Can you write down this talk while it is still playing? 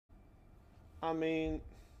I mean,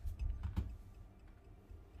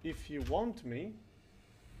 if you want me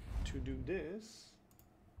to do this,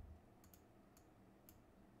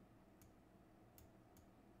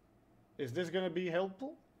 is this gonna be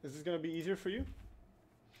helpful? Is this gonna be easier for you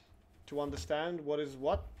to understand what is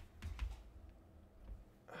what?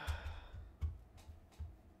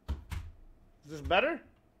 Is this better?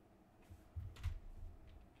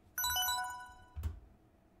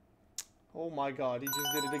 Oh my god, he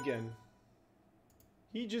just did it again.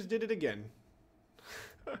 He just did it again.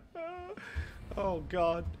 Oh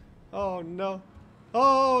god. Oh no.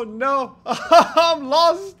 Oh no. I'm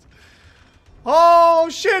lost. Oh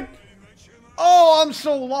shit. Oh, I'm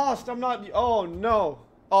so lost. I'm not. Oh no.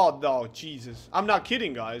 Oh no, Jesus. I'm not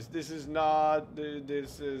kidding, guys. This is not.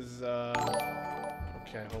 This is.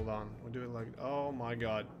 Okay, hold on. We'll do it like. Oh my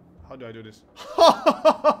god. How do I do this?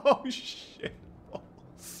 Oh shit.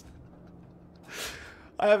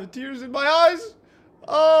 I have tears in my eyes.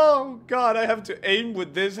 Oh god, I have to aim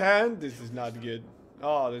with this hand. This is not good.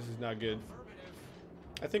 Oh, this is not good.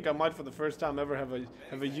 I think I might, for the first time ever, have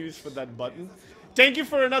a use for that button. Thank you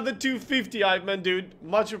for another 250, hype man, dude.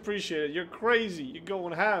 Much appreciated. You're crazy. You're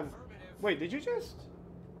going ham. Wait, did you just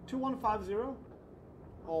 2150?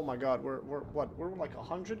 Oh my god, we're what? We're like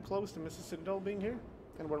 100 close to Mrs. Citadel being here,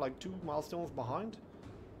 and we're like 2 milestones behind.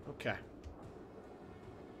 Okay.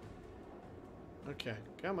 Okay,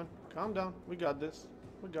 come on, calm down. We got this.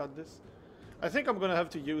 We got this. I think I'm gonna have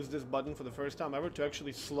to use this button for the first time ever to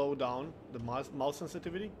actually slow down the mouse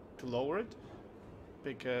sensitivity, to lower it,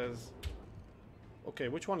 because. Okay,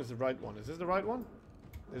 which one is the right one? Is this the right one?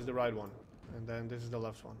 This is the right one. And then this is the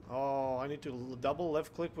left one. Oh, I need to double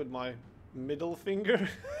left click with my middle finger.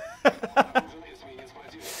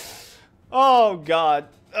 Oh, God.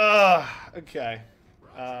 Okay.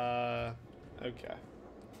 Okay.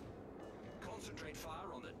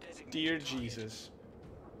 Dear Jesus.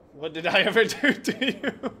 What did I ever do to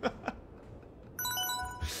you?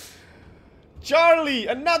 Charlie,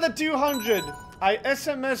 another 200. I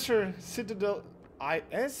SMS her Citadel. I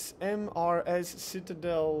SMRS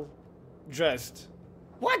Citadel dressed.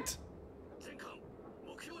 What?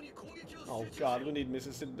 Oh god, we need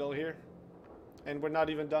Mrs. Citadel here. And we're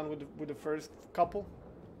not even done with the first couple.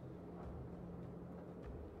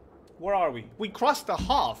 Where are we? We crossed the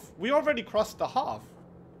half. We already crossed the half.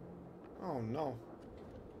 Oh no.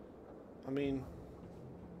 I mean...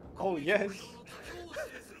 Oh yes.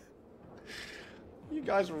 You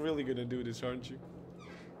guys are really gonna do this, aren't you?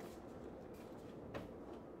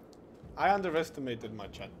 I underestimated my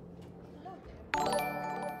chat.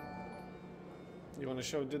 You wanna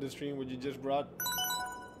show to the stream what you just brought?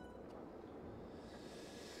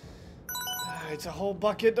 It's a whole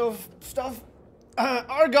bucket of stuff.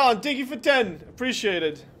 Argon, thank you for 10. Appreciate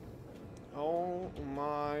it. Oh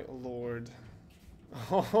my lord.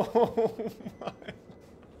 Oh my.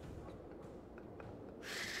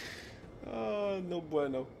 Oh, no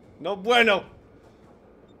bueno. No bueno.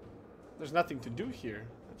 There's nothing to do here.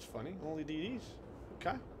 That's funny. Only DDs.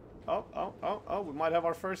 Okay. Oh. We might have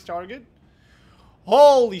our first target.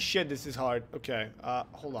 Holy shit, this is hard. Okay.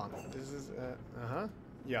 Hold on. This is,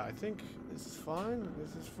 yeah, I think this is fine.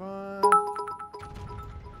 This is fine.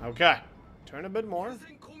 Okay. Turn a bit more.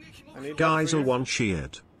 Guys are one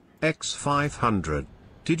cheered. X500.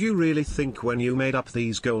 Did you really think when you made up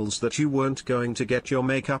these goals that you weren't going to get your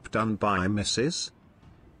makeup done by Mrs.?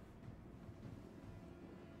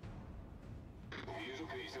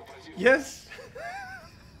 Yes.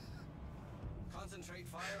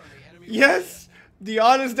 Yes. The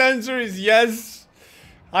honest answer is yes.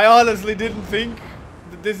 I honestly didn't think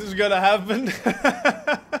that this is gonna happen.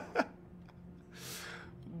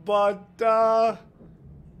 But,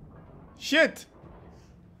 shit.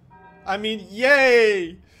 I mean,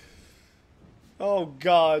 yay! Oh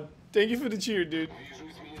god. Thank you for the cheer, dude.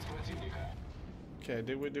 Okay,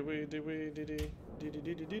 did we do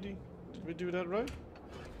that right?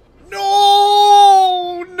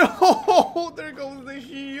 No! No! There goes the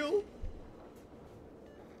heal.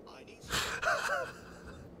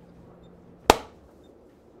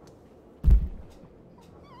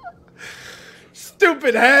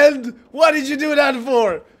 Stupid hand! What did you do that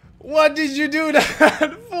for? What did you do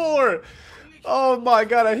that for? Oh my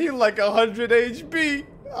god, I heal like 100 HP.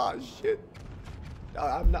 Oh shit.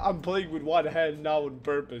 I'm playing with one hand now on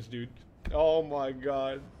purpose, dude. Oh my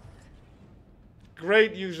god.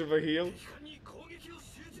 Great use of a heal.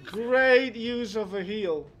 Great use of a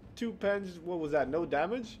heal. 2 pens, what was that? No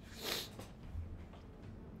damage?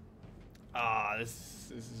 Ah,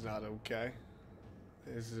 this is not okay.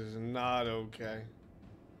 This is not okay.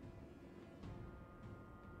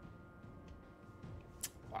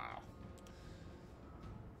 Wow.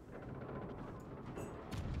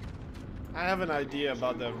 I have an idea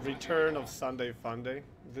about the return of Sunday Funday.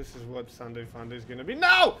 This is what Sunday Funday is gonna be.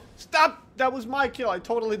 No! Stop! That was my kill. I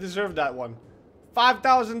totally deserved that one.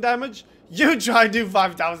 5,000 damage? You try to do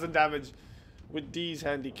 5,000 damage with these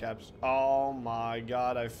handicaps. Oh my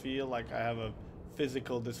god, I feel like I have a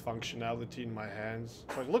physical dysfunctionality in my hands.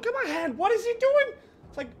 Like, look at my hand! What is he doing?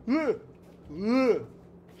 It's like,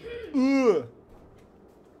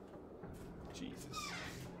 Jesus.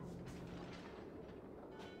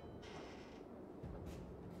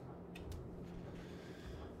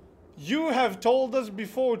 You have told us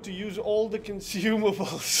before to use all the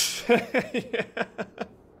consumables. Yeah.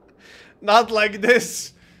 Not like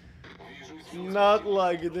this. Not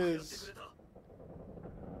like this.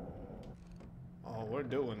 Oh, we're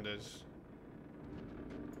doing this.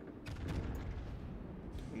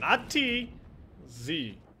 Not T.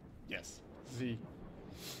 Z. Yes. Z.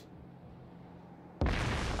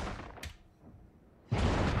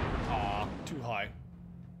 Aw, too high.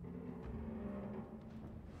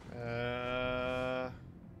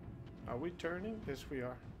 Are we turning? Yes, we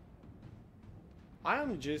are. I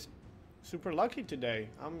am just super lucky today.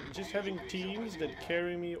 I'm just having teams that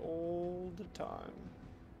carry me all the time.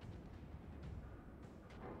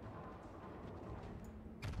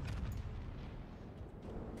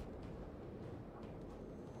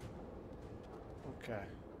 Okay.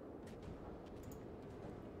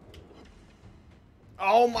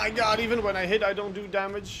 Oh my god, even when I hit, I don't do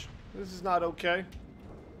damage. This is not okay.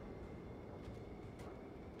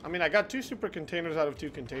 I mean, I got 2 super containers out of 2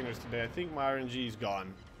 containers today. I think my RNG is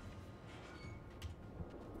gone.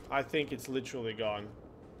 I think it's literally gone.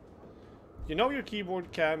 You know your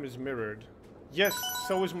keyboard cam is mirrored. Yes,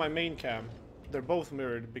 so is my main cam. They're both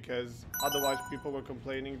mirrored because otherwise people were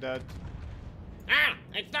complaining that... Ah!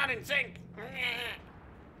 It's not in sync!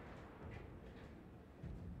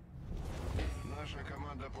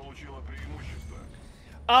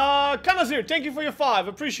 Kanazir, thank you for your 5.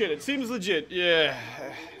 Appreciate it. Seems legit. Yeah.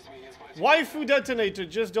 Waifu Detonator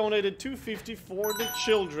just donated $250 for the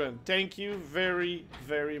children. Thank you very,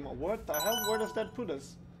 very much. What the hell? Where does that put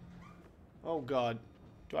us? Oh God.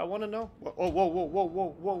 Do I want to know? Oh, whoa, whoa, whoa, whoa,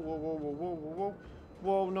 whoa, whoa, whoa, whoa, whoa, whoa, whoa.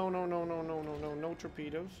 Whoa, no, no, no, no, no, no, no, no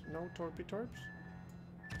torpedoes. No torps.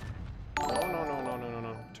 No, no, no, no, no, no,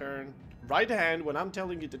 no. Turn. Right hand when I'm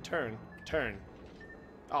telling you to turn. Turn.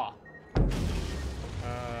 Ah.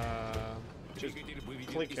 Just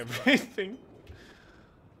click everything.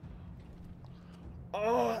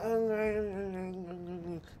 Oh,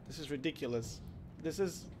 this is ridiculous. This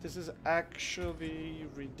is actually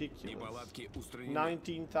ridiculous.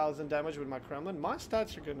 19,000 damage with my Kremlin. My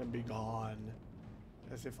stats are gonna be gone.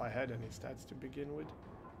 As if I had any stats to begin with.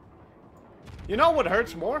 You know what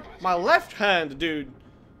hurts more? My left hand, dude.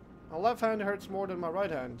 My left hand hurts more than my right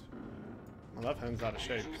hand. My left hand's out of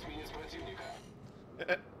shape.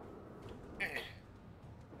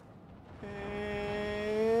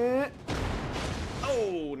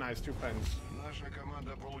 Oh, nice, 2 pens.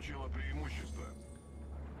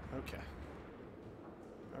 Okay.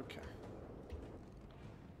 Okay.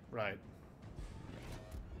 Right.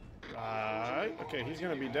 Right. Okay, he's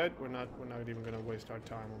gonna be dead. We're not even gonna waste our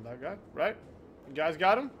time on that guy. Right? You guys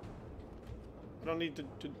got him? I don't need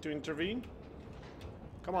to intervene.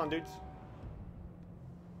 Come on, dudes.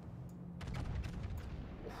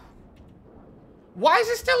 Why is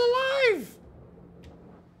he still alive?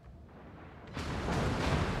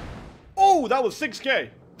 Oh, that was 6K.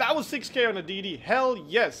 That was 6K on a DD. Hell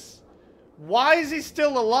yes. Why is he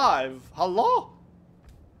still alive? Hello?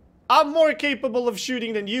 I'm more capable of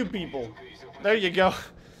shooting than you people. There you go.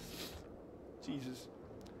 Jesus.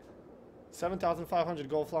 7,500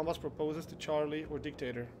 gold flambas proposes to Charlie or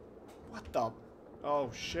Dictator. What the?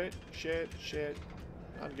 Oh, shit, shit, shit.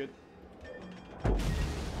 Not good.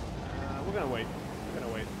 We're gonna wait. We're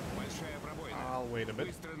gonna wait. I'll wait a bit.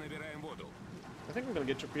 I think I'm gonna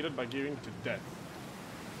get torpedoed by gearing to death.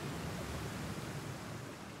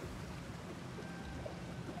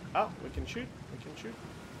 Oh, we can shoot. We can shoot.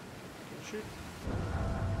 We can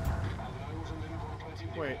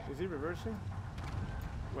shoot. Wait, is he reversing?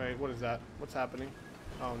 Wait, what is that? What's happening?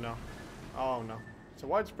 Oh no. Oh no. It's a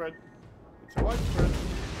widespread. It's a widespread.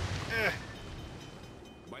 Eh.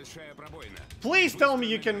 Please tell me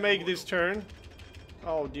you can make this turn.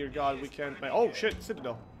 Oh dear God, we can't make. Oh shit,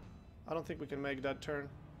 Citadel. I don't think we can make that turn.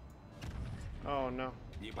 Oh no.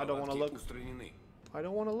 I don't want to look. I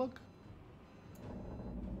don't want to look.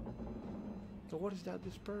 So what is that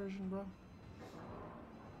dispersion, bro?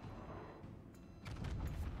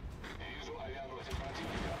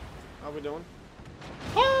 How we doing?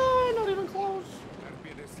 Oh, not even close.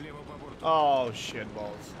 Oh shit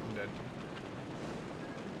balls. I'm dead.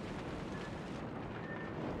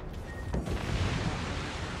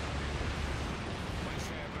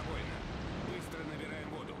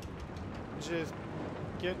 just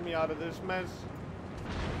get me out of this mess?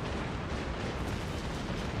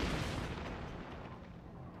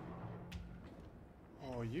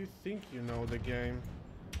 Oh, you think you know the game.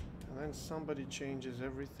 And then somebody changes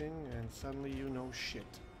everything and suddenly you know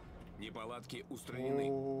shit. Неполадки устранены.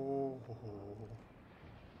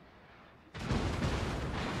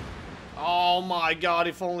 Oh my god,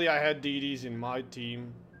 if only I had DDs in my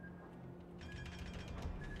team.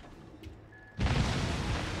 Oh,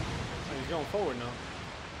 he's going forward now.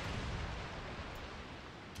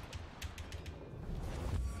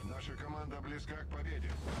 Наша команда близка к победе.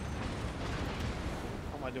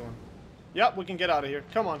 How am I doing? Yep, we can get out of here.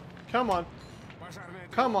 Come on. Come on.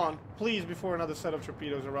 Come on. Please, before another set of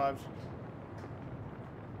torpedoes arrives.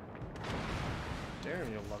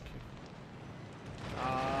 Damn, you're lucky.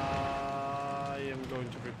 I am going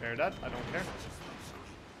to prepare that. I don't care.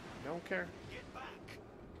 Don't care.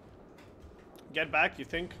 Get back, you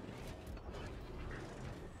think?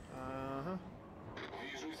 Uh-huh.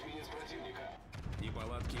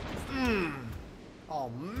 Неполадки устранены. Oh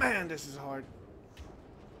man, this is hard.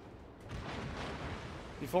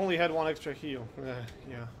 If only had one extra heal.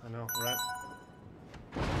 Yeah, I know, right?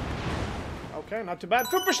 Okay, not too bad.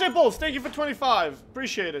 Cooper Schnipples, thank you for 25.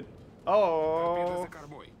 Appreciate it. Торпеда Oh. за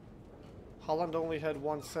кормой. Holland only had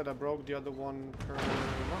one set. I broke the other one.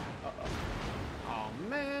 Uh-oh. Oh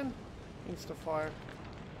man. Insta-fire.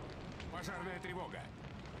 Пожарная тревога.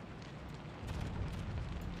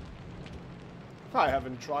 I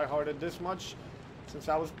haven't try-harded this much since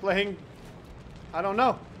I was playing. I don't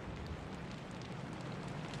know.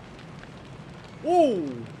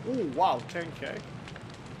 Ooh, ooh, wow, 10k.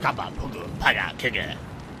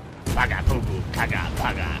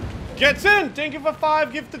 Gets in! Thank you for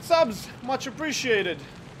 5 gifted subs. Much appreciated.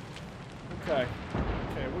 Okay.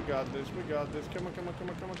 Okay, we got this, we got this. Come on, come on, come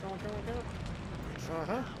on, come on, come on, come on, come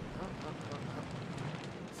on.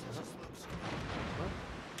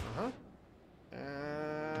 Uh-huh.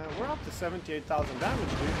 We're up to 78,000 damage,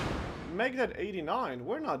 dude. Make that 89.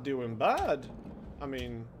 We're not doing bad. I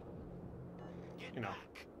mean, you know,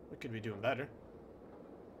 we could be doing better.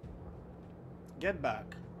 Get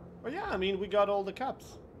back. Well, yeah, I mean, we got all the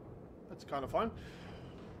caps. That's kind of fun.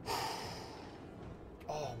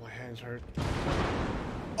 Oh, my hands hurt.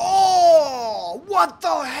 Oh, what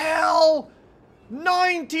the hell?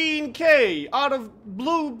 19k out of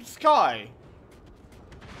blue sky.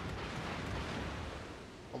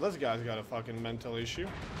 Well, this guy's got a fucking mental issue.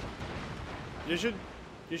 You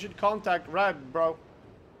should contact Rad, bro.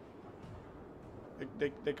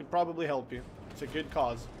 They could probably help you. It's a good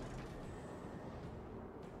cause.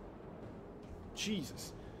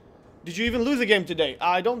 Jesus. Did you even lose a game today?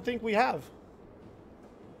 I don't think we have.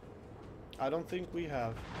 I don't think we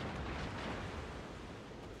have.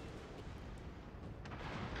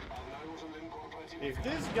 If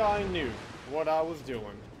this guy knew what I was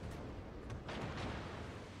doing.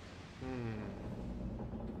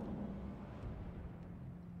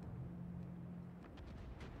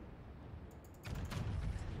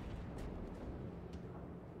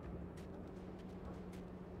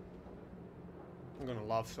 I'm gonna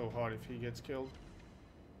laugh so hard if he gets killed.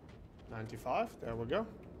 95, there we go.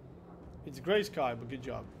 It's Grey Sky, but good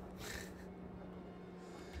job.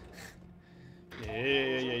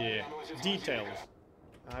 Yeah. Details.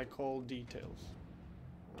 I call details.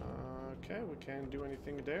 Okay, we can't do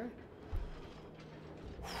anything there.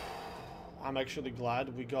 I'm actually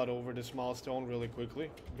glad we got over this milestone really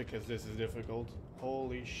quickly, because this is difficult.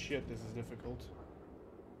 Holy shit, this is difficult.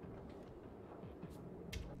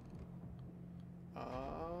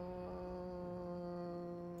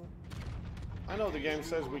 I know the game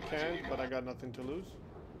says we can't, but I got nothing to lose.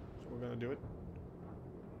 So we're gonna do it.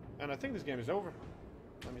 And I think this game is over.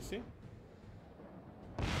 Let me see.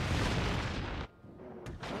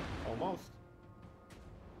 Almost.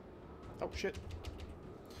 Oh shit.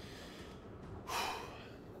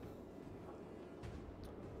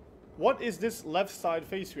 What is this left side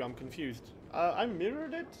face view? I'm confused. I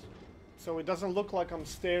mirrored it, so it doesn't look like I'm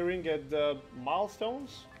staring at the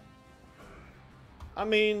milestones. I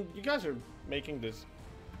mean, you guys are making this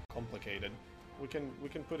complicated. We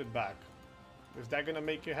can put it back. Is that gonna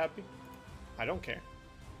make you happy? I don't care.